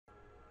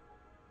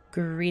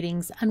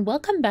Greetings and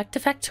welcome back to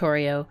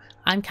Factorio.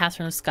 I'm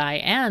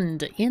KatherineOfSky,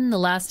 and in the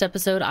last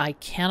episode, I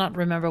cannot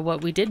remember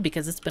what we did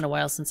because it's been a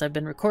while since I've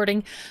been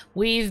recording.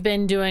 We've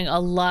been doing a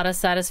lot of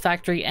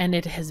Satisfactory and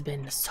it has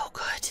been so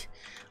good.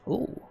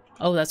 Ooh.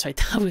 Oh, that's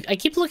right. I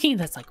keep looking.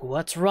 That's like,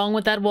 what's wrong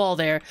with that wall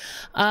there?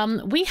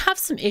 We have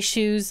some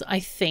issues,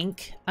 I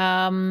think.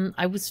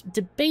 I was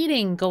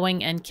debating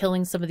going and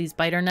killing some of these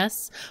biter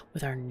nests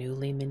with our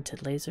newly minted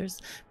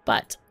lasers.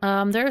 But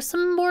there are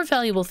some more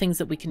valuable things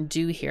that we can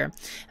do here.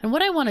 And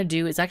what I want to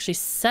do is actually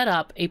set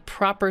up a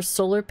proper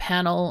solar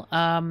panel,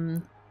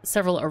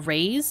 several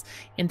arrays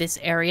in this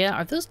area.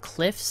 Are those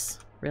cliffs?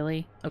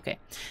 Really? Okay.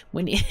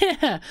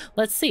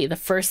 Let's see. The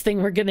first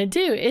thing we're going to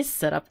do is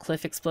set up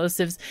cliff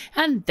explosives,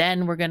 and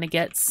then we're going to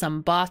get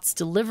some bots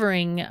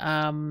delivering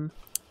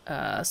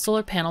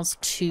solar panels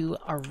to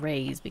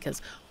arrays,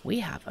 because we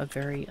have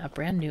a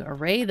brand new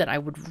array that I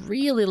would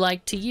really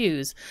like to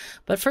use.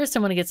 But first I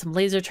want to get some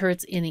laser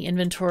turrets in the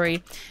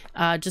inventory,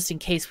 just in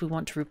case we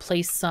want to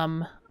replace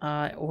some,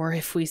 or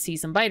if we see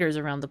some biters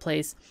around the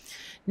place.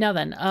 Now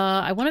then,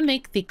 I want to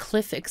make the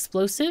cliff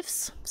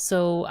explosives.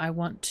 So I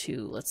want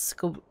to, let's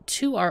go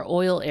to our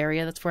oil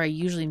area. That's where I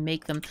usually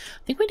make them.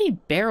 I think we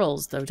need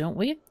barrels though, don't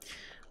we?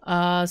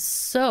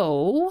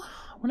 So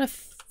I want to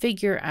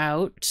figure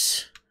out,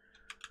 let's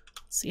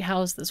see,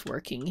 how is this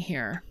working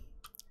here?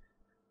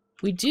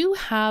 We do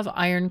have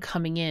iron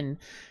coming in.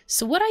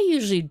 So what I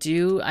usually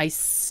do, I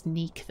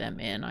sneak them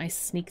in. I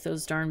sneak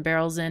those darn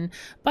barrels in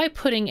by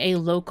putting a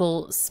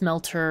local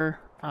smelter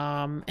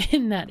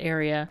in that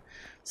area.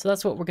 So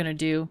that's what we're going to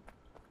do.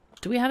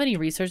 Do we have any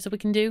research that we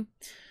can do?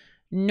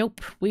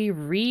 Nope. We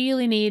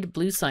really need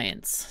blue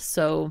science.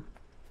 So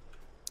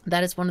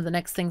that is one of the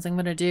next things I'm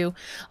going to do.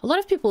 A lot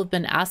of people have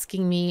been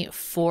asking me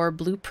for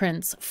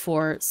blueprints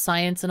for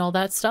science and all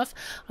that stuff.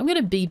 I'm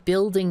going to be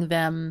building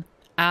them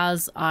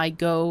as I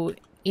go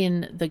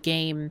in the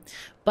game.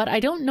 But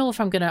I don't know if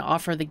I'm going to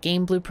offer the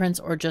game blueprints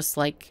or just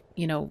like,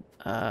 you know,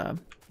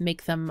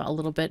 make them a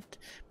little bit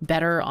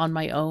better on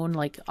my own,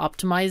 like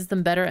optimize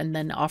them better and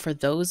then offer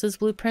those as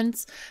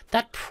blueprints.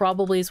 That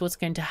probably is what's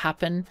going to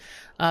happen,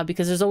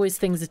 because there's always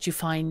things that you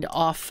find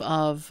off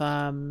of,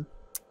 you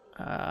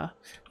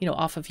know,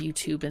 off of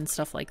YouTube and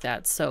stuff like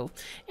that. So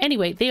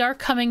anyway, they are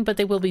coming, but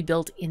they will be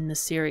built in the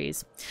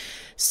series.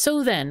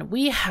 So then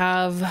we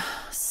have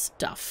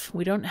stuff.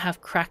 We don't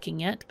have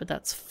cracking yet, but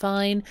that's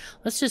fine.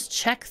 Let's just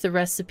check the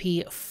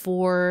recipe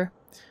for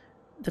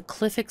the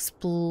cliff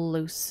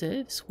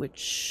explosives,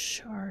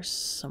 which are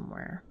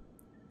somewhere.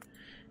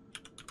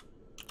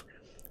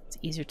 It's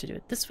easier to do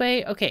it this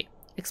way. Okay,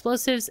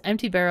 explosives,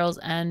 empty barrels,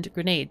 and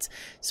grenades.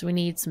 So we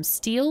need some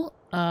steel,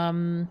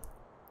 and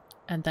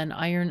then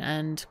iron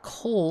and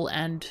coal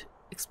and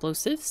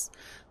explosives.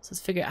 So let's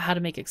figure out how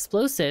to make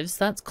explosives.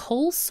 That's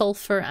coal,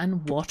 sulfur,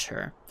 and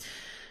water.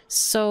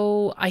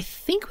 So I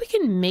think we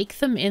can make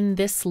them in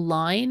this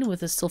line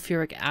with a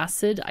sulfuric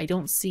acid. I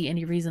don't see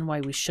any reason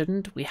why we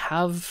shouldn't. We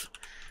have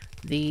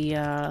the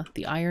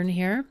iron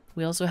here.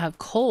 We also have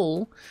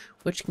coal,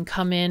 which can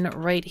come in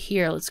right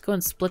here. Let's go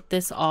and split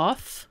this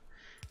off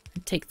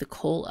and take the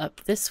coal up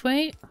this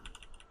way.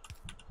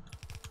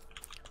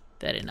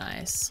 Very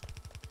nice.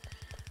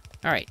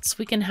 All right, so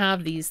we can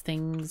have these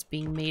things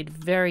being made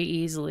very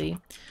easily.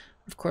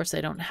 Of course,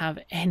 I don't have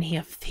any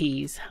of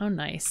these. How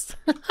nice.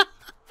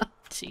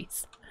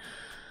 Jeez.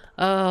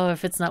 Oh,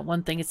 if it's not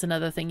one thing, it's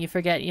another thing. You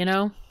forget, you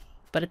know?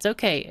 But it's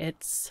okay.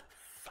 It's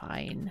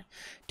fine.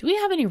 Do we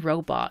have any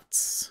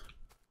robots?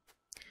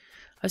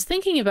 I was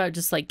thinking about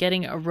just like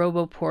getting a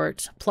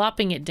roboport,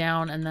 plopping it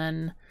down, and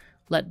then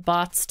let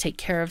bots take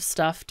care of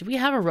stuff. Do we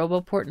have a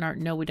roboport in our...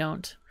 No, we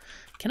don't.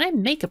 Can I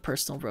make a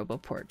personal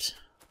roboport?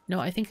 No,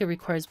 I think it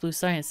requires blue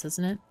science,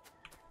 doesn't it?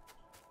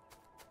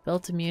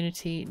 Belt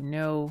immunity?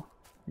 No.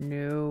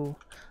 No.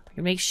 I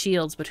can make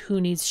shields, but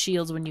who needs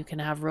shields when you can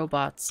have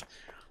robots?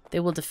 They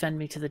will defend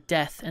me to the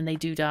death, and they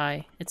do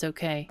die. It's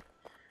okay.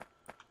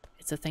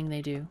 It's a thing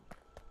they do.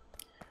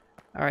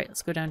 Alright,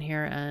 let's go down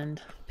here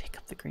and pick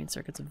up the green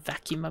circuits,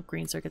 vacuum up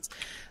green circuits.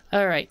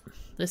 Alright,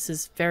 this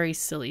is very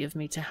silly of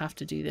me to have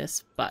to do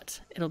this,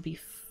 but it'll be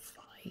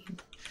fine.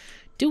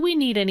 Do we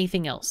need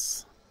anything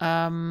else?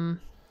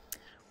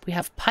 We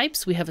have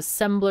pipes, we have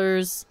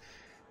assemblers.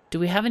 Do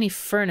we have any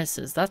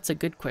furnaces? That's a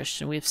good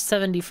question. We have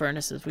 70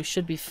 furnaces. We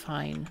should be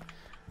fine.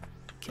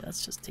 Okay,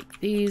 let's just take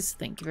these.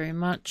 Thank you very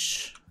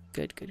much.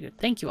 Good, good, good.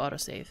 Thank you,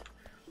 autosave.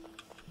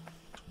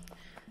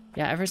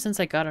 Yeah, ever since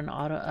I got an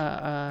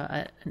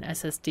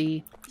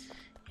SSD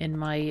in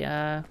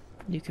my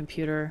new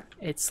computer,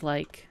 it's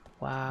like,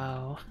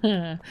 wow.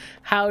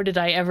 How did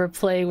I ever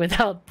play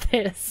without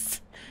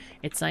this?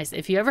 It's nice.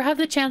 If you ever have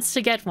the chance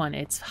to get one,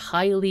 it's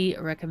highly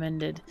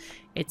recommended.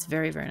 It's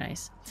very, very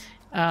nice.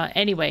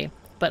 Anyway,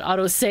 but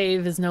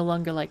autosave is no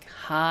longer like,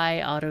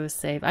 hi,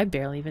 autosave. I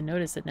barely even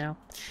notice it now.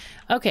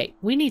 Okay,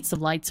 we need some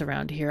lights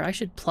around here. I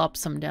should plop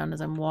some down as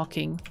I'm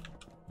walking,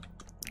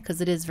 because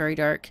it is very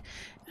dark.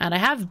 And I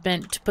have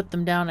meant to put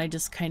them down. I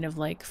just kind of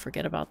like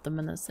forget about them.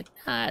 And it's like,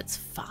 ah, it's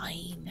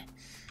fine.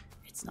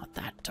 It's not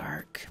that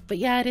dark. But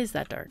yeah, it is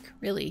that dark.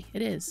 Really,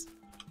 it is.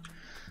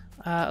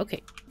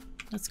 Okay,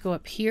 let's go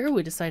up here.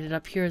 We decided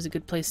up here is a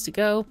good place to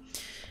go.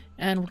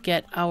 And we'll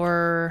get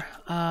our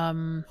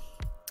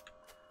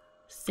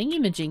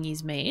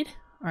thingy-majingies made.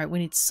 All right, we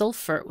need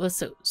sulfur. Well,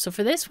 so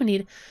for this, we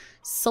need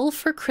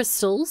sulfur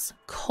crystals,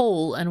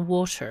 coal, and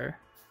water.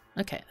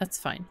 Okay, that's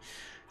fine.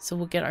 So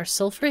we'll get our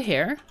sulfur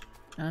here,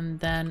 and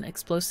then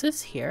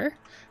explosives here.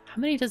 How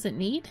many does it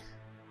need?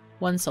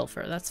 1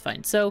 sulfur, that's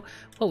fine. So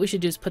what we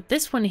should do is put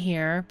this one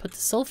here, put the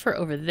sulfur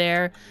over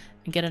there,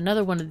 and get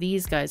another one of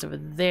these guys over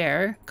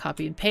there.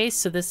 Copy and paste.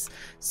 So this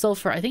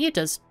sulfur, I think it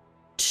does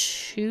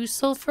 2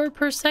 sulfur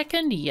per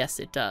second. Yes,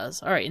 it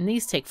does. All right, and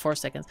these take 4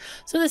 seconds.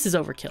 So this is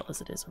overkill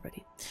as it is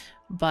already.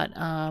 But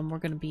we're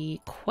going to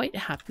be quite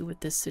happy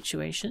with this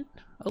situation.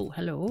 Oh,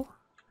 hello.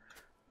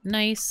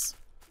 Nice.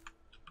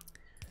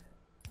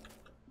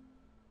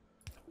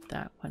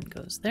 That one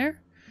goes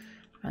there.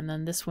 And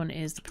then this one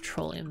is the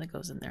petroleum that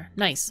goes in there.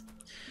 Nice.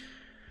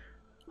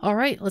 All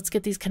right, let's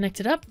get these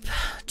connected up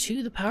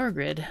to the power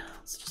grid.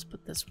 Let's just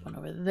put this one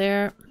over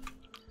there.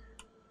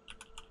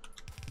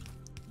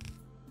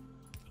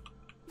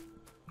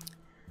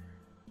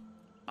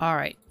 All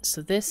right,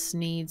 so this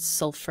needs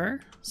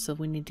sulfur. So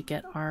we need to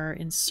get our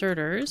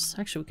inserters.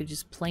 Actually, we could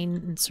use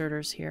plain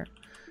inserters here.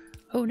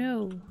 Oh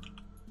no.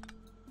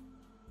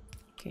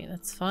 Okay,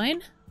 that's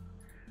fine.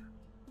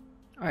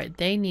 All right,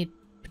 they need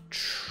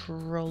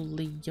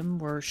petroleum.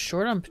 We're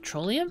short on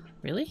petroleum?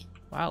 Really?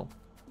 Wow.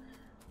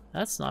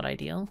 That's not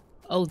ideal.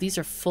 Oh, these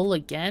are full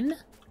again?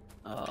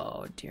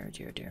 Oh, dear,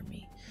 dear, dear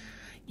me.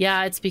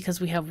 Yeah, it's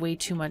because we have way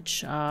too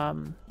much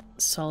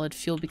solid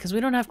fuel because we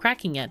don't have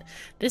cracking yet.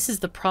 This is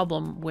the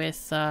problem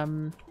with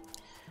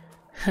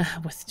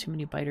with too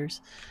many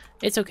biters.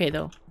 It's okay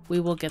though. We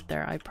will get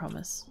there, I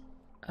promise.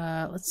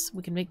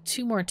 We can make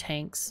 2 more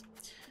tanks.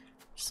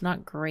 It's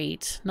not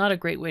great. Not a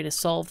great way to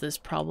solve this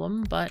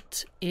problem,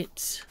 but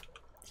it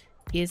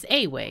is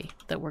a way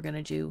that we're going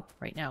to do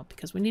right now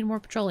because we need more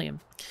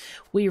petroleum.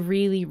 We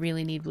really,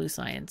 really need blue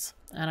science.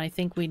 And I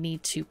think we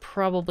need to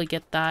probably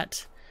get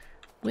that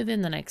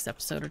within the next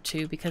episode or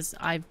 2 because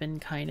I've been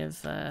kind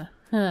of,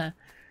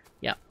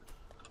 yeah,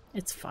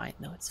 it's fine.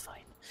 No, it's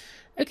fine.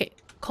 Okay,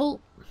 coal.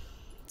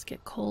 Let's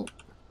get coal.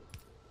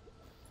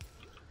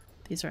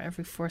 These are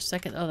every 4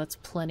 seconds. Oh, that's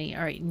plenty.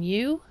 All right, and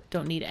you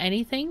don't need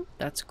anything.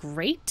 That's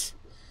great.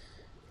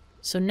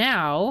 So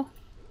now,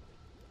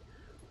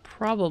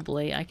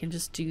 probably I can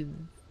just do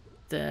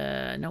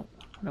the... No,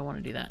 I don't want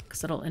to do that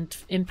because that'll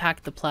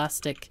impact the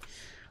plastic.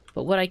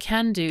 But what I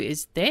can do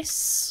is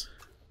this.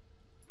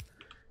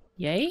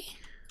 Yay.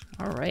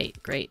 All right,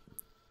 great.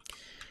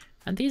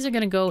 And these are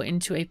going to go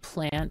into a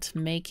plant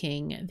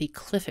making the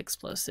cliff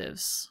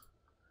explosives.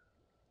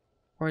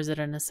 Or is it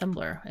an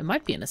assembler? It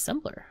might be an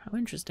assembler. How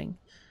interesting.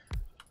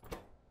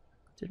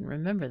 Didn't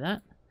remember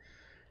that.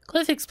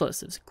 Cliff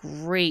explosives.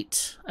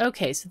 Great.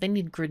 Okay, so they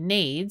need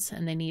grenades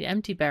and they need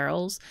empty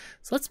barrels.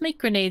 So let's make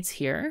grenades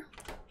here.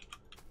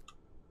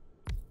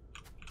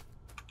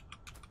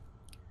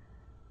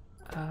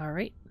 All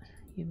right.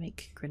 You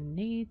make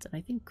grenades. And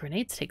I think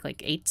grenades take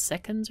like 8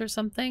 seconds or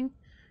something.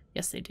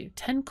 Yes, they do.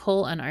 10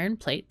 coal and iron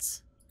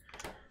plates.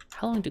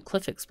 How long do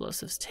cliff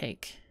explosives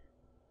take?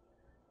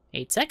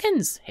 8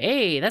 seconds.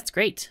 Hey, that's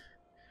great.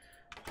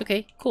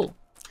 Okay, cool.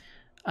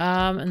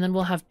 And then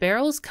we'll have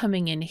barrels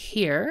coming in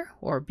here,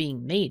 or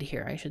being made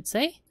here, I should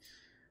say.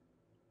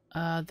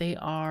 They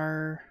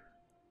are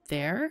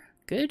there.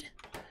 Good.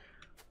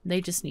 They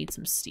just need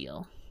some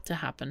steel to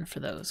happen for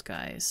those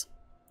guys.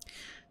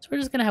 So we're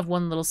just going to have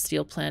one little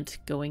steel plant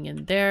going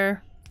in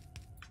there.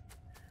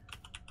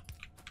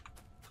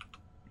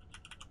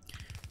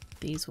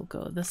 These will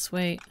go this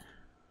way.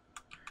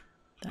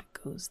 That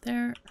goes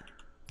there.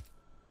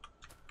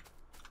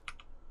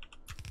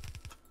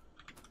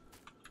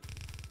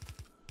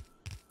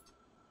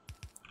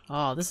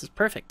 Oh, this is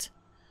perfect.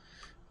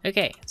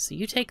 Okay, so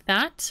you take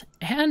that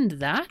and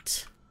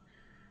that.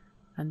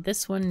 And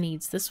this one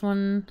needs this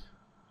one.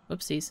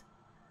 Whoopsies.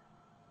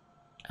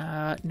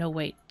 No,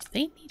 wait. Do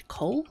they need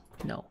coal?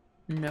 No.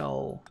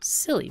 No.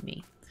 Silly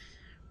me.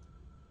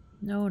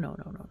 No, no,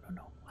 no, no, no,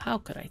 no. How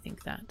could I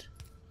think that?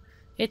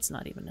 It's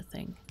not even a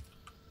thing.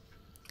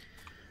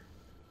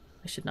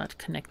 I should not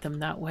connect them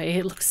that way.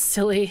 It looks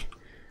silly.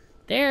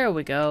 There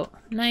we go.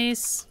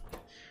 Nice.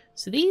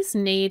 So these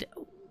need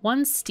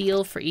 1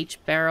 steel for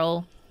each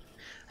barrel.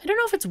 I don't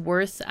know if it's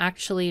worth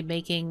actually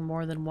making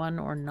more than 1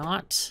 or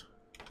not.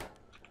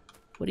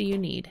 What do you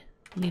need?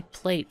 You need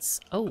plates.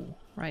 Oh,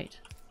 right.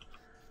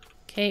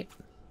 Okay.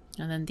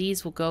 And then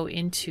these will go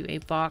into a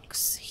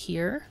box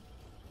here.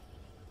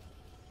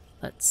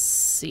 Let's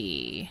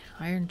see.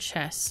 Iron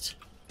chest.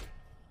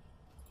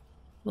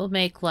 We'll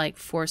make like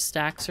 4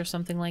 stacks or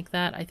something like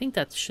that. I think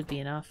that should be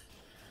enough.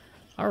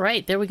 All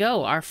right, there we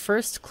go. Our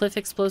first cliff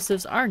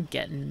explosives are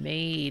getting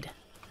made.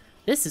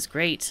 This is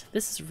great.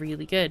 This is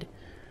really good.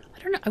 I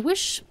don't know. I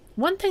wish...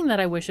 One thing that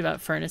I wish about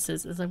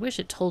furnaces is I wish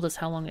it told us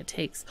how long it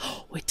takes.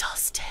 Oh, it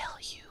does tell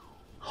you.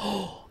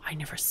 Oh, I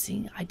never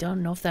seen... I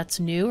don't know if that's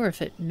new or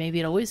if it... Maybe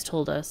it always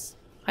told us.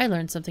 I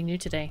learned something new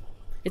today.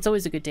 It's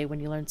always a good day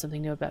when you learn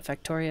something new about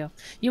Factorio.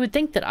 You would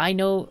think that I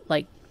know,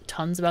 like,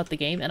 tons about the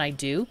game, and I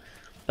do,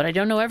 but I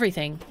don't know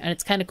everything, and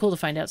it's kind of cool to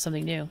find out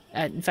something new.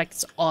 In fact,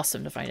 it's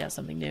awesome to find out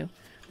something new.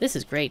 This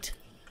is great.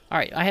 All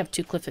right, I have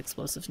 2 cliff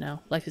explosives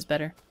now. Life is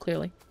better,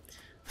 clearly.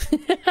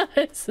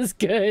 This is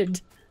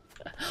good.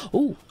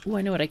 Oh,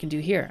 I know what I can do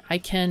here. I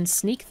can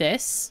sneak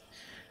this,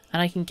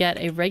 and I can get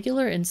a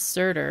regular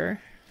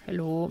inserter.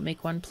 Hello,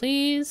 make one,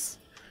 please.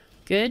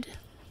 Good.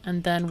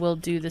 And then we'll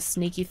do the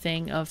sneaky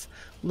thing of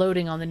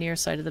loading on the near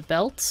side of the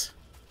belt.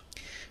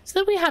 So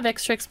that we have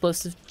extra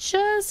explosives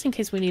just in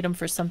case we need them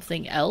for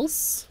something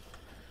else.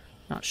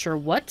 Not sure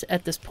what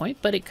at this point,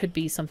 but it could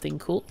be something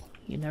cool.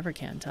 You never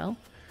can tell.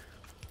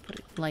 Put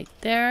it light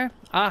there.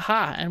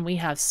 Aha! And we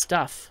have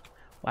stuff.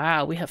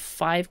 Wow, we have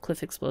 5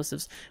 cliff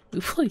explosives.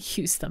 We will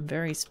use them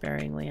very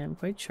sparingly, I'm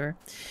quite sure.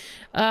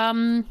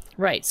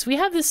 Right, so we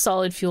have this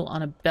solid fuel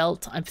on a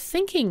belt. I'm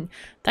thinking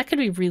that could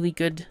be really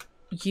good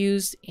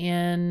used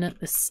in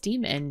the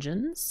steam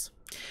engines,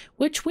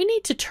 which we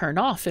need to turn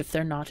off if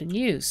they're not in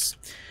use.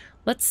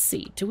 Let's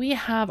see, do we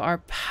have our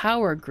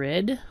power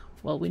grid?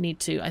 Well, we need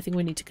to, I think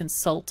we need to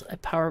consult a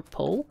power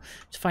pole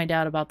to find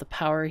out about the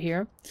power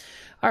here.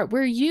 All right,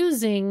 we're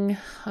using,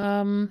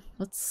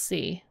 let's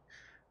see,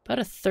 about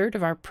 1/3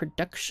 of our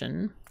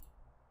production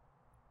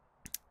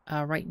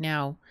right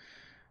now.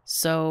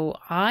 So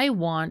I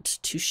want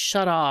to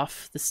shut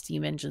off the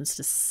steam engines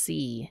to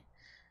see.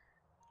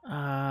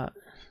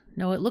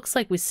 No, it looks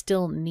like we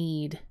still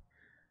need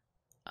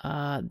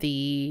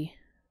the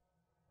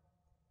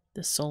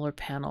solar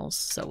panels,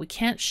 so we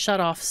can't shut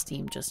off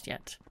steam just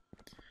yet.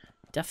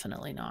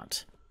 Definitely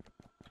not.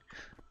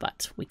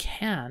 But we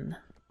can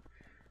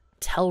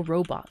tell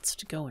robots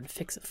to go and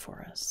fix it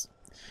for us.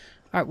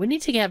 All right, we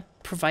need to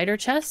get provider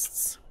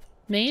chests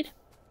made.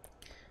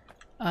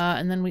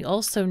 And then we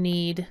also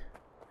need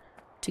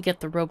to get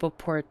the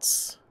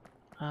roboports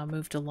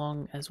moved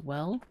along as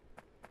well.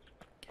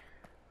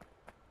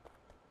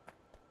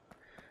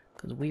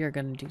 Because we are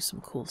going to do some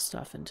cool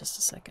stuff in just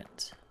a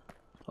second.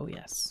 Oh,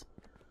 yes.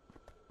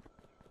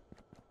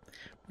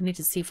 We need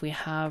to see if we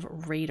have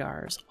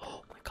radars.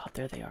 Oh my god,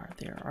 there they are.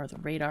 There are the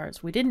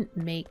radars. We didn't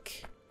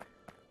make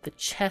the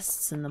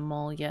chests in the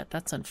mall yet.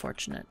 That's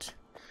unfortunate.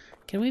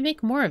 Can we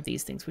make more of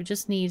these things? We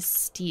just need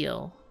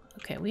steel.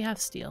 Okay, we have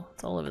steel.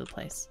 It's all over the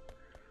place.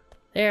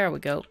 There we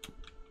go.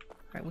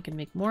 Alright, we can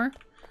make more.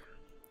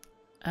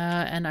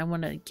 And I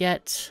want to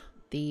get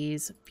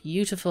these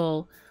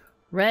beautiful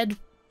red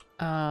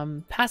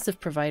passive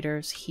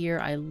providers here.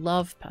 I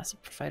love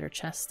passive provider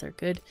chests. They're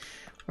good.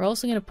 We're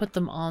also going to put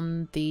them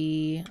on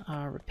the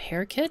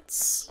repair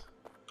kits.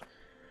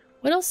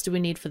 What else do we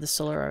need for the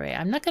solar array?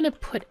 I'm not going to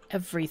put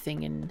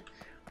everything in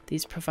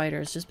these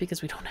providers just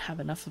because we don't have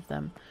enough of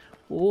them.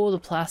 Oh, the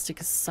plastic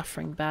is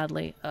suffering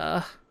badly.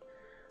 Ugh.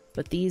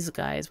 But these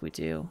guys we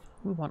do.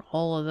 We want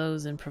all of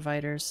those in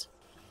providers.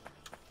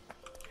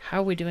 How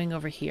are we doing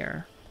over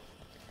here?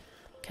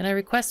 Can I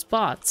request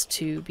bots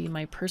to be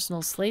my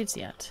personal slaves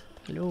yet?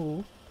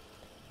 Hello?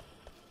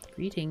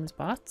 Greetings,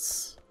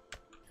 bots.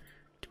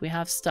 Do we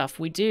have stuff?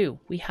 We do.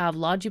 We have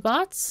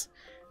Logibots,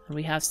 and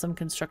we have some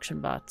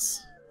construction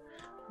bots.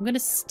 I'm going to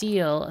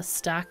steal a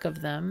stack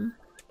of them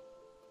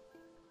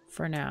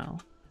for now.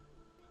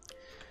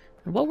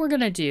 And what we're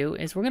going to do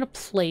is we're going to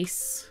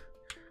place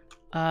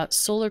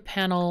solar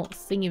panel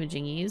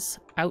thingy-majingies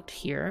out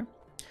here.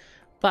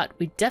 But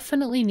we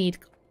definitely need...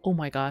 Oh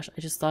my gosh,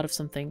 I just thought of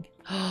something.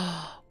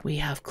 We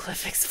have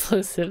cliff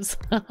explosives.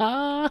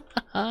 But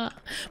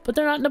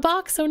they're not in a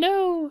box, oh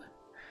no!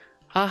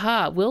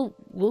 Haha,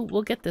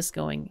 we'll get this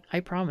going. I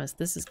promise.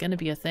 This is going to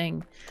be a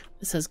thing.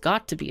 This has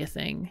got to be a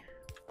thing.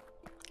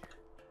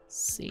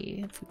 Let's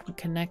see if we can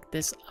connect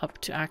this up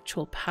to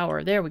actual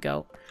power. There we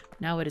go.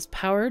 Now it is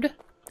powered.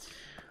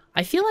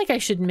 I feel like I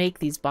should make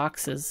these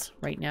boxes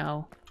right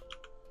now.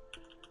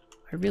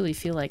 I really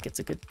feel like it's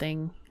a good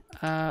thing.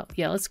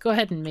 Yeah, let's go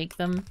ahead and make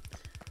them.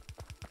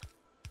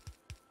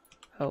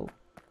 Oh.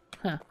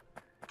 Huh.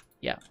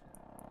 Yeah.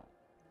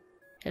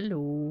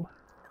 Hello.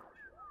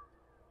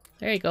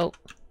 There you go.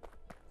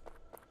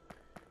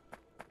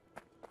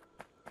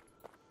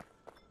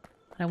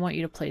 I want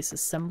you to place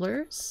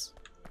assemblers.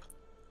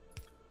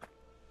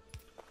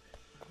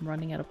 I'm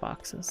running out of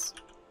boxes.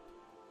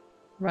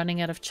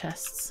 Running out of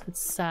chests. It's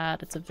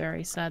sad. It's a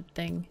very sad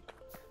thing.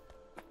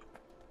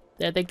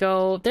 There they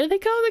go. There they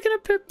go. They're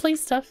gonna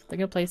place stuff. They're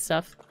gonna place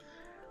stuff.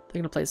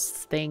 They're gonna place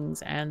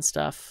things and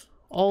stuff.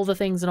 All the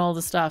things and all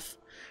the stuff.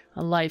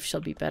 And life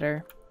shall be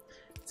better.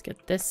 Let's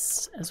get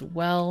this as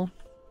well.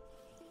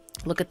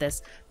 Look at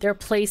this. They're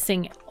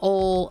placing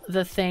all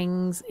the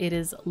things. It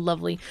is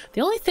lovely.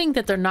 The only thing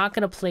that they're not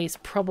going to place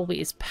probably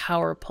is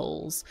power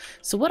poles.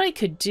 So what I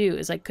could do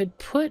is I could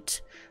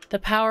put the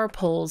power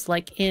poles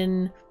like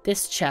in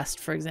this chest,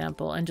 for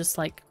example, and just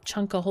like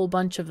chunk a whole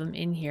bunch of them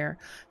in here,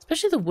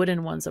 especially the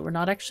wooden ones that we're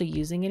not actually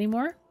using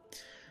anymore.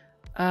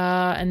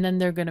 And then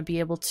they're going to be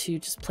able to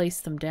just place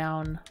them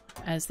down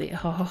as they...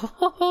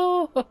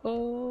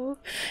 Oh,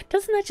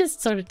 doesn't that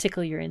just sort of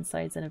tickle your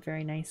insides in a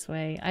very nice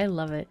way? I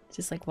love it.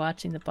 Just like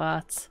watching the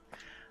bots.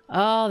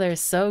 Oh, they're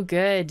so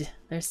good.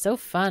 They're so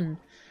fun.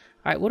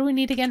 All right, what do we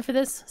need again for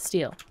this?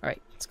 Steel. All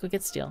right, let's go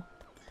get steel.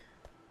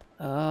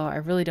 Oh, I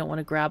really don't want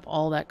to grab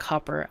all that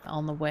copper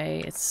on the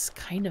way. It's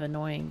kind of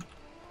annoying.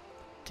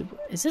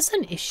 Is this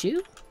an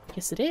issue?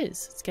 Yes, it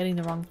is. It's getting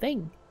the wrong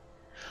thing.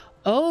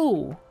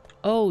 Oh!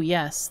 Oh,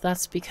 yes.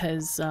 That's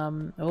because,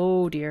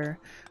 oh dear.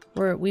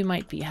 We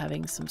might be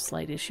having some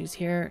slight issues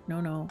here. No,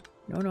 no.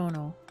 No, no,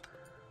 no.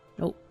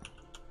 Nope.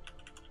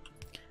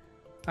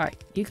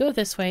 Alright, you go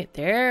this way.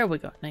 There we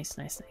go. Nice,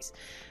 nice, nice.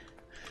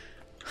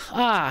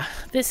 Ah,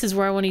 this is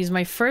where I want to use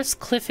my first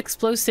cliff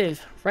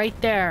explosive. Right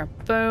there.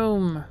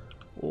 Boom.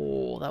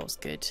 Oh, that was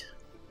good.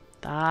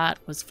 That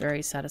was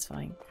very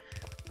satisfying.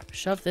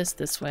 Shove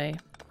this way.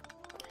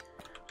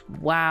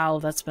 Wow,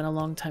 that's been a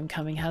long time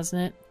coming,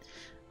 hasn't it?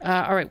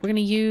 Alright, we're going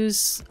to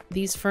use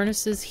these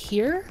furnaces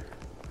here.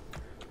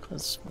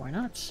 Because why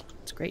not?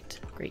 It's great.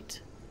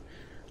 Great.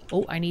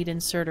 Oh, I need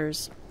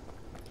inserters.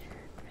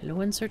 Hello,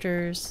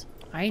 inserters.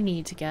 I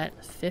need to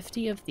get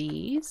 50 of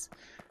these.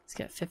 Let's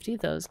get 50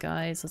 of those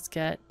guys. Let's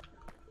get...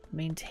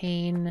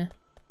 maintain...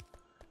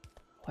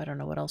 I don't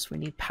know what else we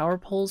need. Power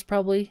poles,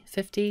 probably.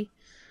 50.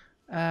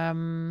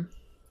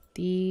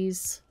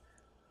 These...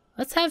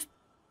 Let's have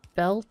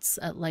belts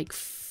at like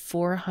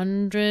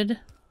 400.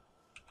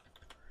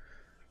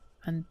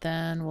 And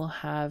then we'll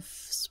have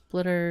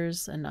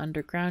splitters and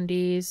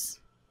undergroundies.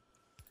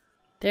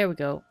 There we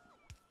go.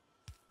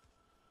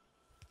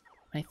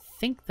 I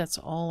think that's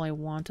all I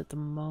want at the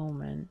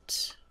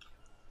moment.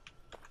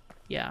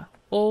 Yeah.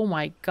 Oh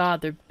my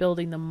god, they're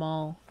building the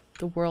mall.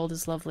 The world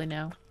is lovely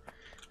now.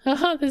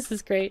 Oh, this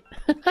is great.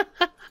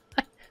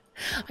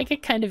 I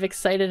get kind of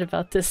excited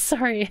about this.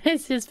 Sorry,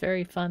 it's just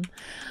very fun.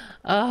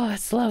 Oh,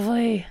 it's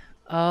lovely.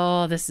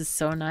 Oh, this is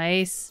so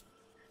nice.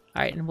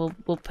 All right, and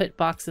we'll put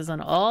boxes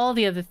on all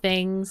the other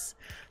things,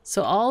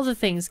 so all the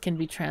things can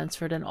be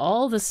transferred and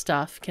all the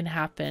stuff can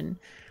happen,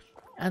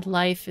 and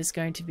life is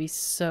going to be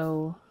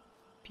so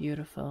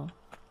beautiful.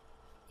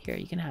 Here,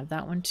 you can have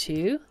that one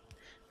too.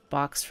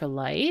 Box for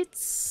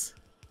lights.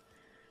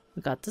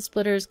 We got the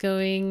splitters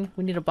going.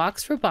 We need a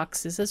box for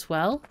boxes as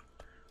well.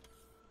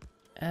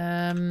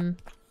 That's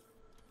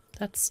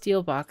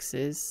steel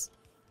boxes,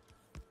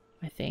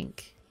 I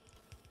think.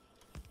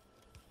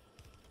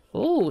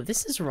 Oh,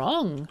 this is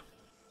wrong.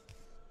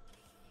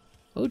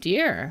 Oh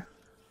dear.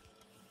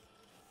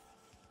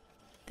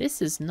 This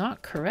is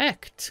not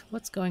correct.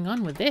 What's going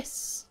on with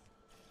this?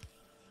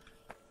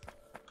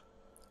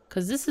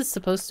 Because this is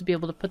supposed to be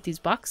able to put these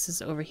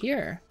boxes over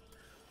here.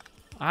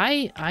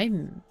 I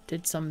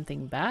did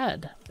something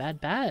bad.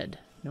 Bad.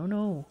 No,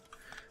 no.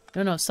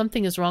 No, no,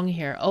 something is wrong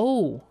here.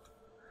 Oh.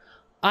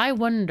 I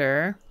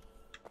wonder...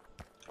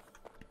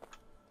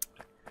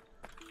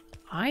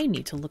 I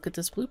need to look at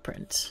this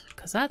blueprint,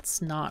 because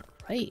that's not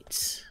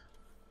right.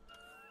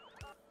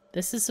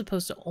 This is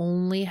supposed to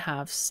only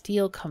have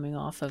steel coming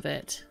off of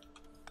it.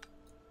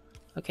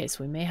 Okay,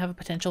 so we may have a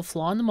potential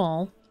flaw in the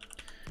mall.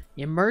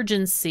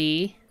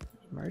 Emergency.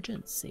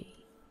 Emergency.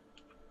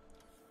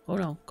 Oh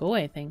no, go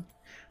away thing.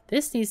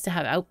 This needs to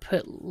have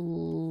output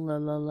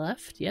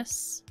left,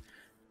 yes,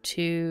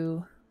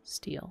 to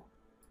steel.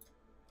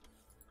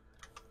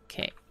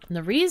 Okay, and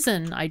the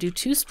reason I do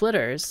 2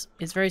 splitters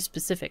is very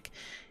specific.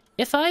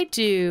 If I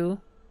do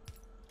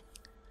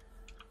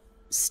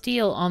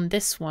steel on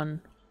this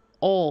one,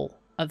 all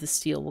of the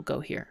steel will go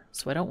here.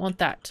 So I don't want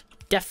that.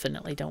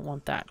 Definitely don't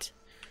want that.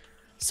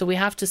 So we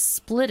have to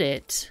split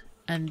it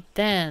and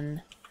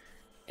then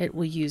it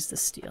will use the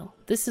steel.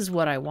 This is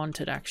what I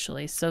wanted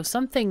actually. So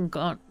something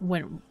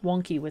went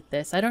wonky with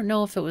this. I don't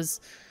know if it was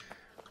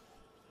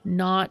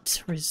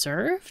not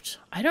reserved.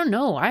 I don't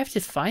know. I have to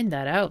find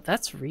that out.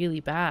 That's really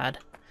bad.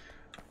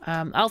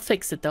 I'll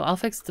fix it though. I'll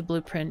fix the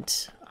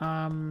blueprint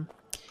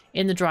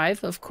in the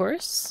drive, of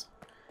course.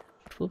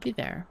 It will be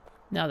there.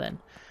 Now then,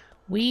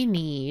 we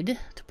need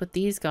to put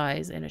these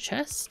guys in a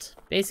chest.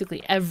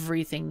 Basically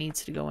everything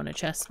needs to go in a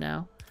chest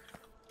now.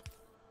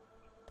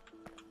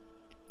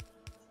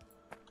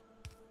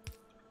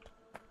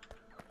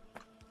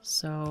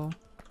 So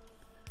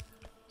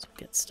let's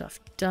get stuff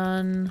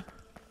done.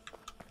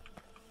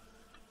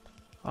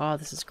 Oh,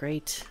 this is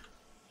great.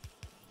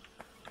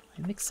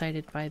 I'm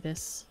excited by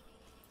this.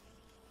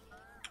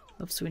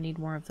 Oops, we need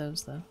more of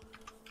those though.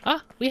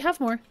 Ah, we have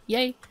more.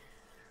 Yay.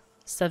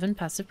 7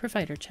 passive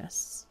provider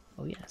chests.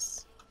 Oh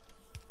yes.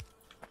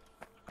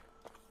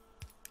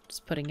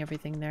 Just putting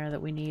everything there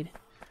that we need.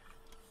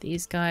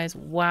 These guys.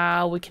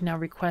 Wow, we can now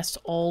request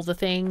all the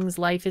things.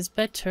 Life is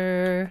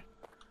better.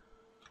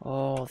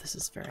 Oh, this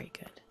is very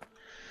good.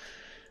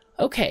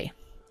 Okay,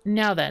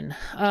 now then.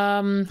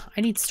 I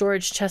need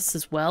storage chests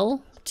as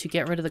well to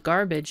get rid of the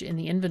garbage in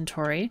the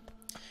inventory.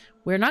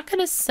 We're not going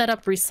to set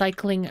up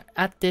recycling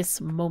at this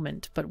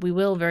moment, but we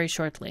will very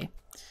shortly.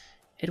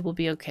 It will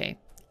be okay.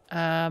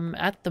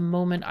 At the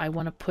moment, I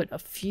want to put a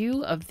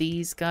few of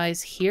these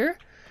guys here.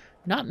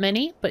 Not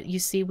many, but you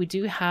see we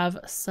do have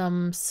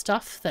some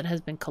stuff that has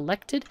been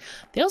collected.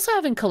 They also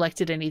haven't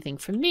collected anything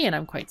from me, and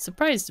I'm quite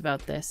surprised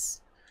about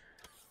this.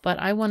 But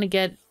I want to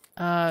get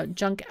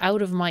junk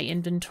out of my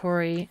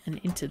inventory and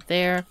into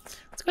there.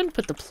 Let's go ahead and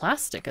put the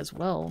plastic as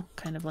well,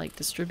 kind of like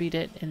distribute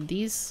it in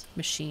these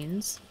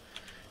machines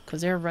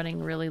because they're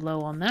running really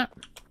low on that.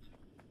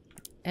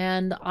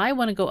 And I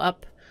want to go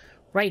up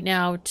right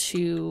now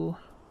to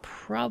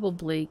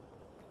probably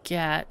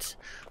get,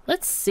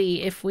 let's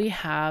see if we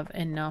have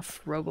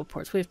enough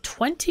roboports. We have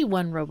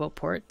 21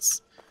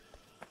 roboports.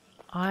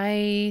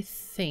 I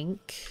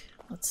think,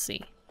 let's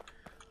see,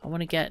 I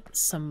want to get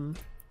some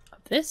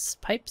of this,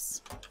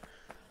 pipes.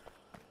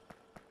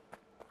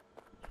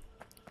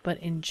 But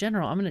in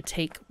general, I'm going to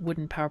take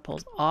wooden power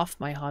poles off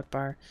my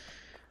hotbar.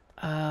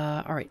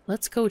 All right,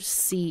 let's go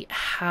see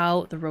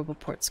how the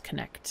roboports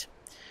connect.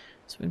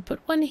 So we can put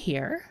one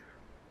here.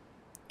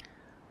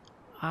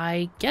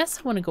 I guess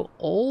I want to go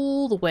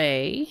all the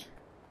way.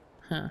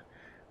 Huh.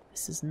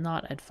 This is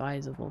not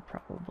advisable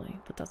probably,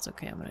 but that's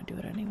okay. I'm going to do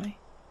it anyway.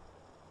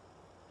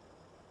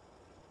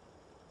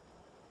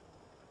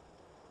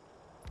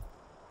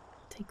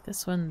 Take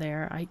this one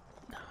there. I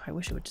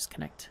wish it would just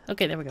connect.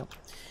 Okay, there we go.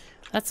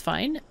 That's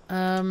fine.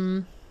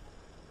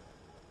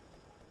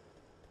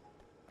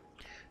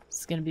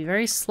 It's going to be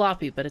very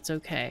sloppy, but it's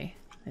okay.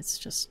 It's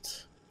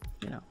just,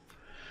 you know,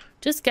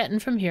 just getting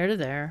from here to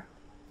there.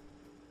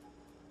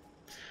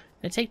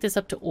 I'm going to take this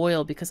up to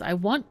oil because I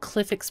want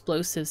cliff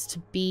explosives to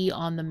be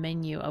on the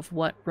menu of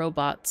what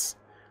robots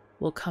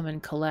will come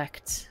and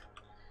collect.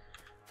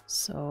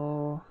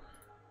 So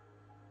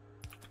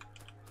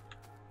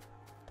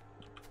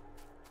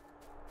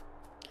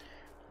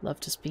love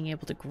just being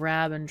able to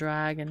grab and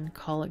drag and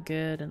call it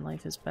good and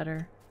life is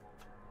better.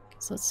 Okay,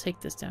 so let's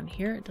take this down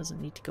here. It doesn't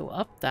need to go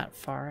up that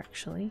far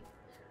actually.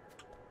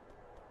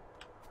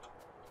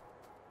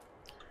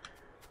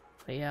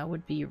 But yeah, it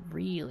would be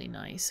really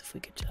nice if we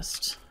could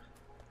just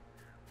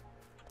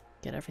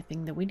get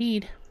everything that we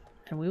need,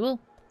 and we will.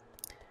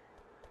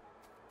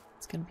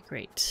 It's gonna be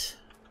great.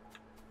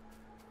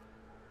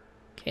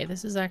 Okay,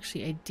 this is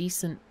actually a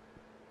decent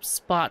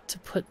spot to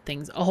put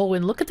things. Oh,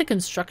 and look at the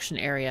construction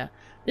area.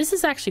 This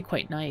is actually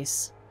quite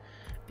nice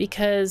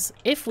because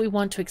if we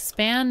want to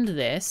expand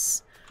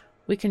this,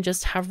 we can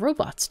just have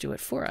robots do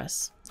it for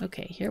us.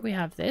 Okay, here we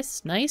have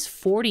this. Nice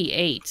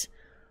 48.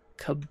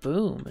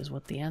 Kaboom is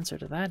what the answer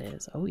to that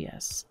is. Oh,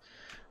 yes.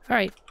 All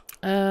right.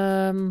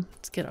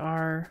 Let's get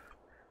our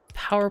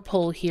power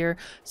pole here.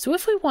 So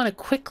if we want to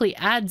quickly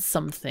add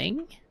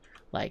something,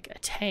 like a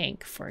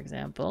tank, for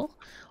example,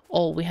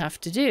 all we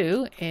have to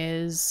do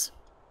is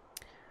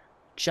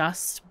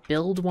just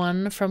build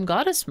one from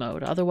goddess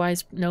mode,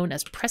 otherwise known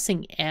as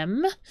pressing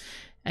M,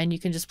 and you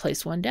can just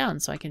place one down.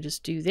 So I can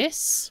just do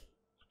this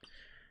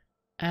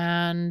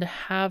and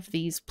have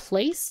these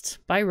placed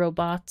by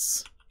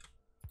robots.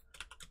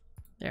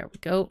 There we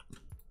go.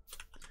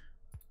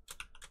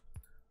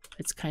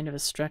 It's kind of a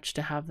stretch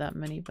to have that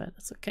many, but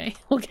it's okay.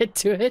 We'll get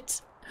to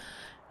it.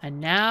 And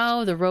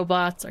now the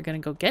robots are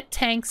going to go get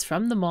tanks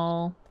from the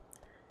mall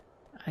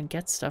and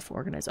get stuff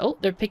organized. Oh,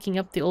 they're picking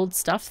up the old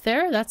stuff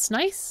there. That's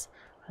nice.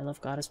 I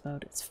love goddess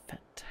mode. It's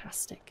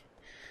fantastic.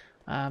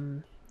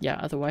 Yeah,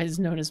 otherwise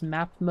known as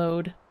map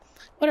mode,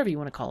 whatever you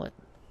want to call it.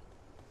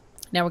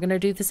 Now we're going to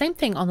do the same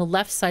thing on the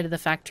left side of the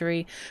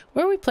factory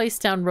where we place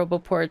down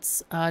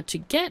roboports to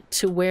get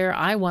to where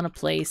I want to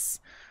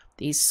place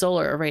these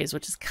solar arrays,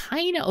 which is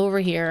kind of over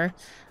here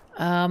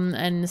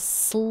and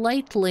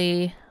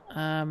slightly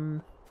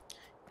in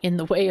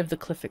the way of the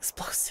cliff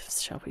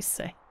explosives, shall we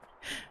say.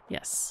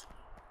 Yes.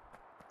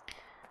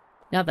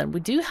 Now then, we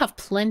do have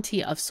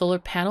plenty of solar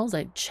panels.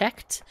 I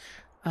checked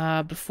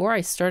before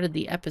I started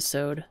the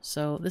episode,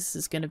 so this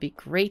is going to be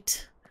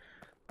great.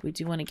 We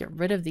do want to get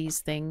rid of these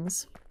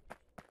things,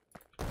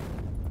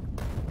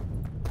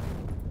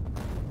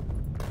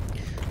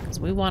 because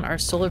we want our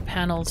solar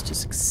panels to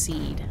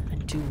succeed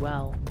and do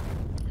well.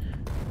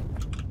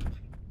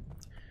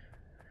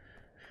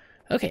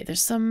 Okay,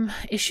 there's some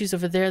issues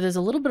over there. There's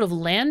a little bit of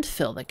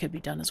landfill that could be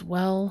done as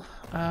well.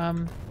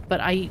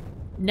 But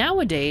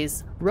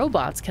nowadays,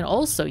 robots can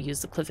also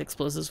use the cliff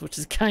explosives, which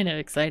is kind of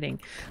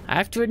exciting. I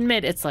have to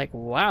admit, it's like,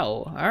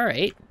 wow, all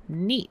right,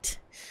 neat.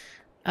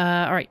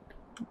 All right,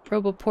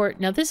 Roboport.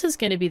 Now this is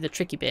going to be the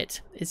tricky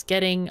bit, is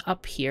getting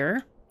up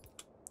here.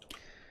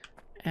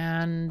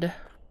 And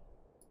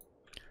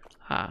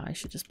I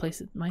should just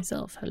place it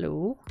myself.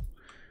 Hello.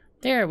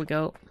 There we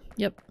go.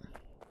 Yep.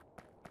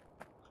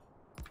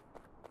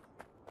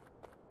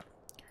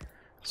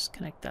 Just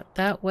connect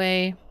that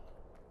way.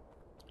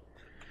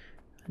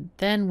 And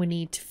then we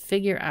need to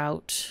figure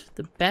out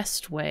the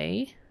best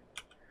way.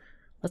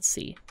 Let's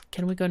see.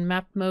 Can we go in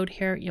map mode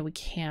here? Yeah, we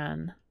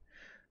can.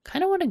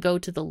 Kind of want to go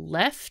to the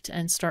left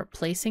and start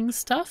placing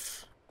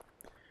stuff.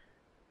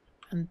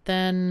 And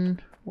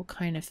then we'll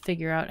kind of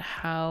figure out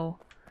how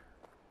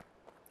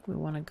we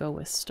want to go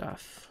with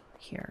stuff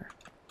here.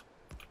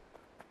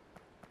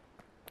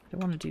 I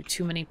don't want to do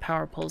too many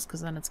power poles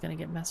because then it's going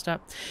to get messed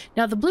up.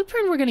 Now the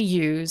blueprint we're going to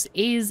use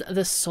is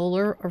the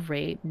solar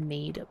array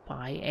made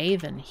by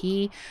Avon.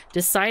 He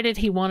decided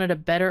he wanted a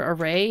better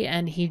array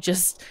and he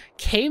just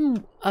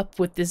came up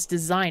with this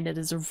design that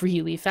is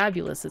really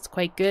fabulous. It's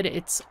quite good.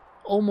 It's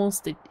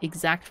almost the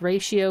exact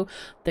ratio.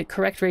 The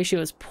correct ratio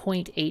is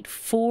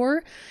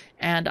 0.84,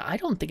 and I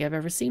don't think I've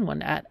ever seen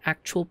one at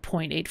actual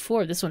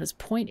 0.84. This one is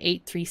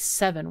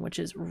 0.837, which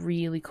is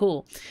really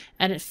cool.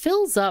 And it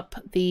fills up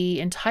the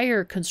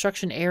entire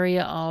construction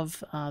area of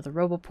the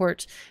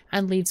RoboPort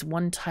and leaves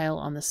one tile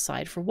on the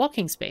side for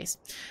walking space.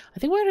 I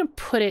think we're going to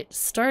put it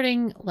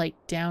starting like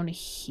down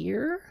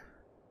here.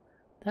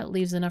 That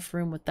leaves enough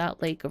room with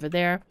that lake over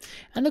there.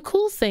 And the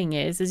cool thing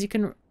is you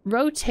can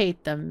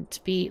rotate them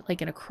to be like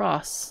in a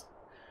cross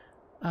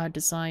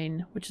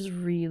design, which is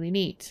really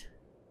neat.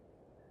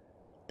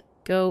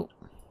 Go.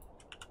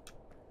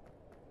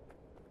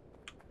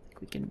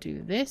 We can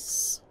do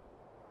this.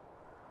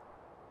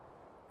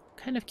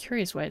 Kind of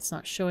curious why it's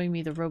not showing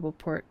me the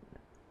RoboPort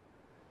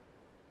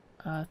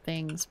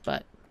things,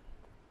 but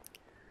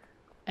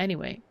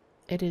anyway,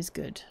 it is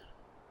good.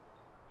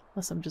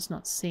 Unless I'm just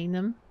not seeing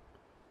them.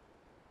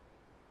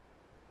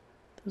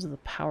 Those are the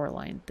power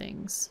line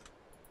things.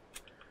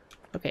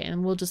 Okay,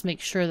 and we'll just make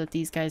sure that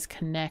these guys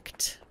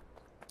connect.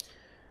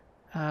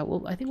 I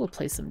think we'll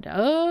place them down.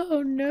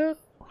 Oh, no.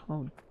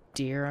 Oh,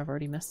 dear. I've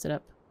already messed it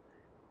up.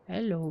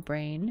 Hello,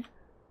 brain.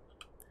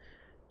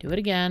 Do it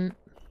again.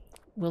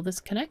 Will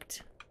this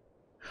connect?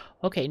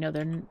 Okay, no,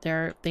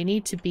 they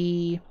need to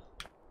be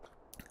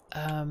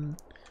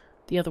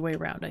the other way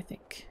around, I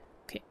think.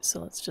 Okay,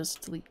 so let's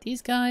just delete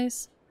these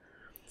guys.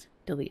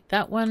 Delete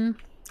that one.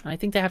 I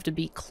think they have to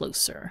be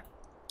closer.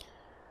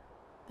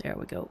 There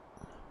we go.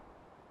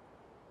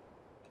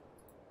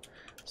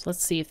 So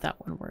let's see if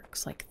that one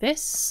works like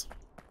this.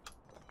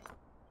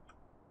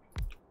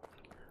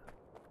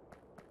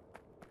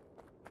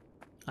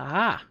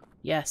 Ah,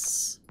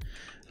 yes.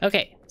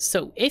 Okay,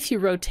 so if you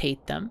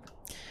rotate them,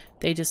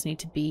 they just need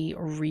to be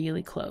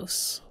really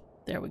close.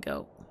 There we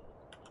go.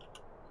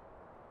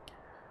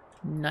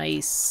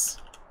 Nice.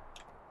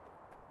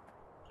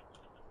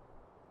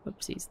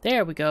 Whoopsies.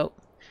 There we go.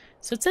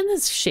 So it's in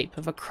this shape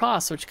of a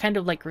cross, which kind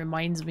of like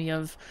reminds me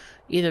of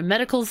either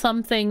medical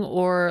something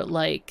or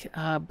like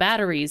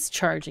batteries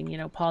charging, you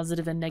know,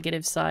 positive and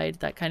negative side,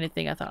 that kind of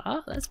thing. I thought,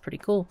 oh, that's pretty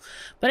cool.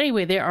 But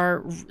anyway,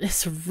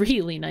 it's a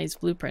really nice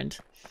blueprint.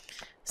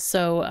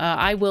 So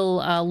I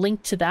will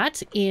link to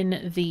that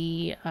in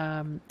the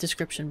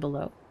description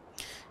below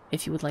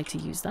if you would like to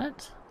use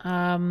that.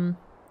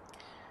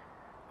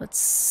 Let's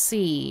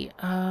see.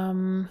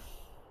 Would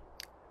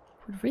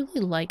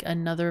really like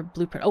another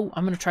blueprint. Oh,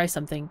 I'm going to try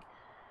something.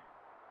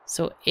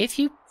 So if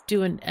you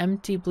do an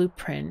empty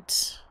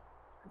blueprint,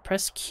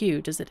 press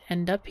Q, does it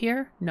end up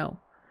here? No.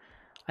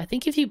 I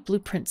think if you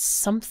blueprint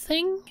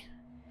something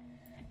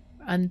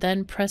and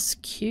then press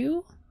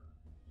Q.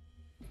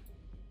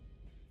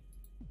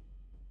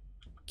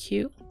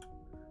 Q.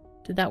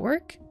 Did that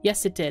work?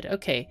 Yes, it did.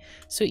 Okay.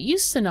 So it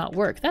used to not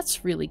work.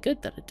 That's really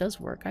good that it does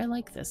work. I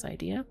like this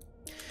idea.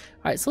 All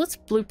right, so let's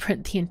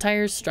blueprint the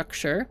entire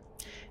structure.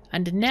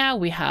 And now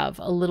we have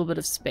a little bit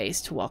of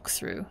space to walk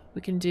through.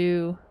 We can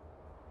do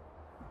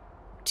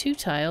 2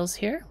 tiles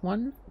here.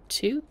 1,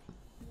 2.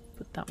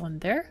 Put that one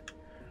there.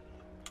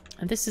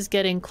 And this is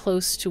getting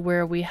close to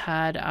where we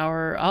had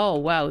our... Oh,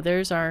 wow.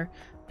 There's our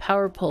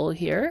power pole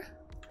here.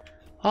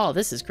 Oh,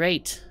 this is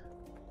great.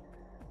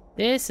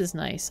 This is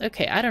nice.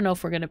 Okay, I don't know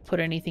if we're going to put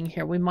anything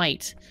here. We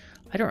might.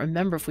 I don't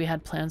remember if we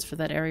had plans for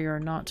that area or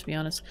not, to be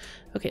honest.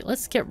 Okay,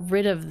 let's get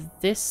rid of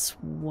this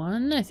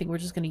one. I think we're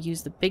just going to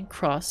use the big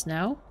cross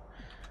now.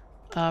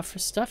 For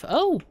stuff.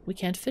 Oh, we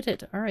can't fit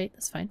it. All right,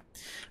 that's fine.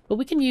 But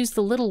we can use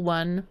the little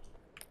one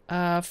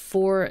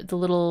for the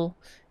little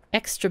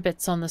extra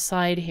bits on the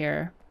side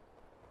here.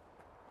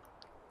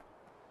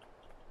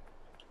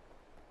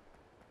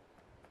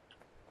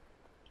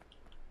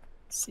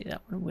 Let's see,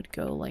 that one would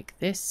go like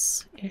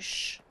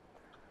this-ish.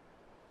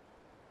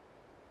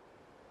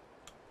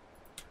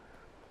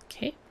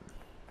 Okay.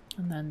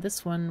 And then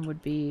this one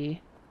would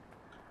be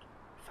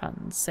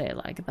fancy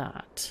like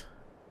that.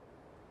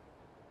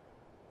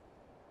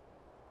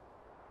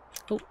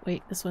 Oh,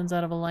 wait, this one's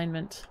out of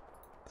alignment.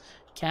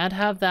 Can't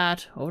have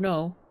that. Oh,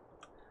 no.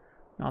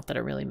 Not that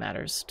it really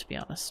matters, to be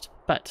honest.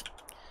 But,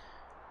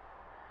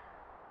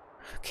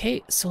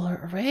 okay,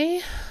 solar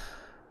array.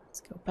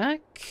 Let's go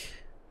back.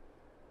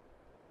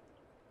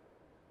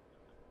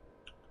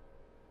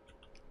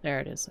 There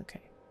it is,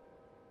 okay.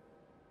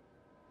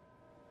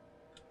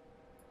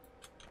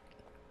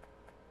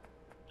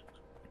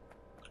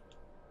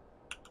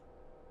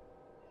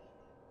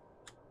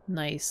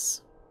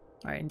 Nice.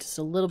 All right, and just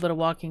a little bit of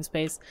walking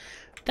space.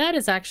 That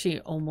is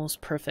actually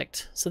almost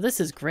perfect. So this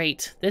is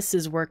great. This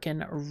is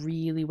working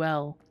really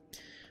well.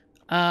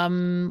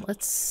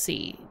 Let's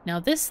see. Now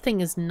this thing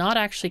is not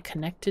actually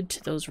connected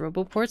to those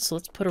RoboPorts, so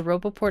let's put a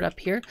RoboPort up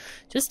here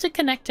just to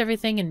connect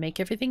everything and make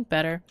everything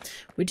better.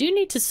 We do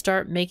need to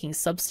start making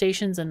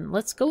substations, and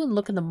let's go and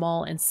look in the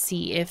mall and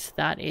see if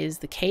that is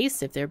the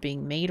case, if they're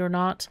being made or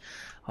not.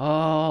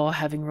 Oh,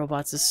 having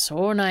robots is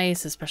so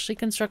nice, especially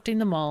constructing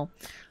the mall.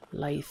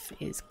 Life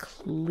is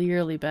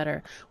clearly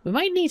better. We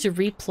might need to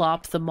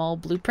replop the mall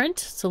blueprint,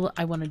 so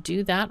I want to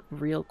do that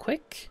real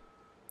quick.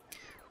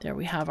 There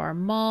we have our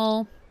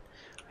mall.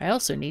 I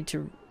also need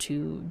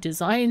to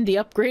design the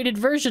upgraded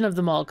version of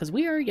them all, because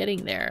we are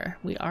getting there.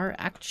 We are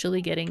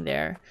actually getting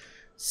there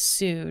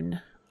soon.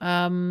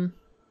 Do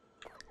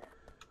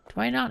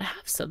I not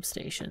have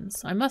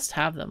substations? I must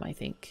have them, I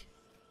think.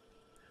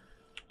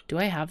 Do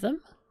I have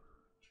them?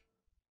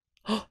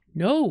 Oh,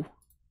 no!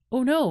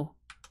 Oh, no!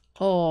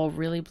 Oh,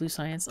 really, blue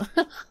science?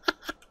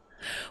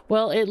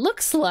 Well, it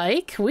looks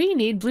like we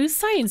need blue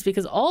science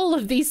because all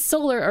of these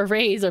solar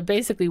arrays are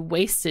basically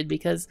wasted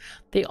because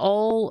they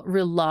all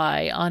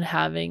rely on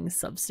having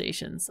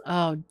substations.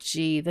 Oh,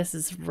 gee, this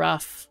is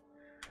rough.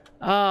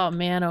 Oh,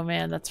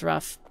 man, that's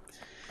rough.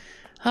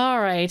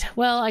 All right,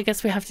 well, I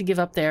guess we have to give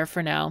up there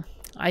for now.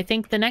 I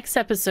think the next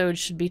episode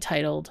should be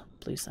titled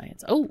Blue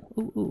Science. Oh,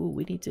 ooh,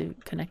 we need to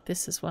connect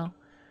this as well.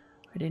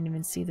 I didn't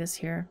even see this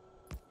here.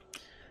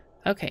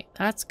 Okay,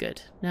 that's good.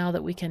 Now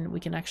that we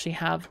can actually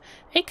have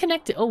a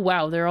connected... Oh,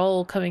 wow, they're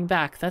all coming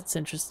back. That's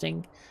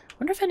interesting. I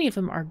wonder if any of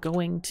them are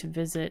going to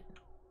visit,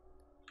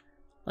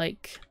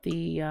 like,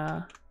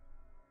 the...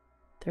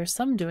 There's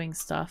some doing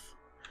stuff.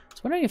 I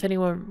was wondering if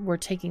anyone were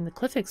taking the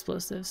cliff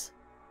explosives.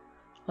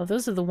 Oh,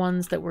 those are the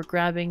ones that were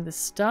grabbing the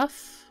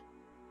stuff.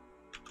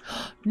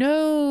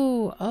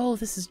 No! Oh,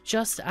 this is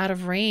just out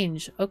of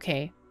range.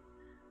 Okay.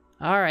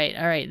 All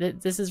right.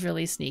 This is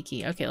really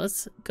sneaky. Okay,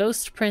 let's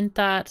ghost print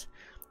that.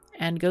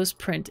 And ghost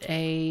print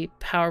a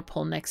power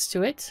pole next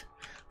to it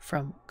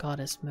from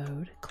goddess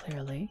mode,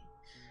 clearly.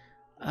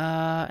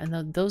 And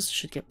then those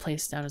should get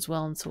placed down as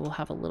well, and so we'll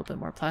have a little bit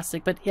more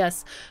plastic. But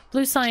yes,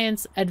 blue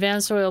science,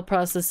 advanced oil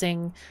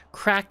processing,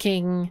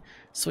 cracking,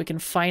 so we can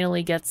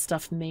finally get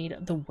stuff made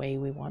the way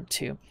we want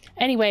to.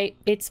 Anyway,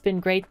 it's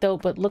been great though,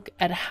 but look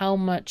at how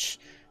much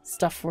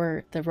stuff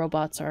the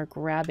robots are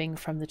grabbing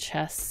from the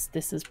chests.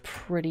 This is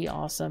pretty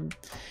awesome.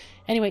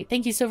 Anyway,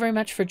 thank you so very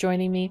much for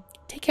joining me.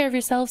 Take care of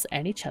yourselves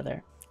and each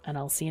other, and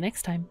I'll see you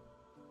next time.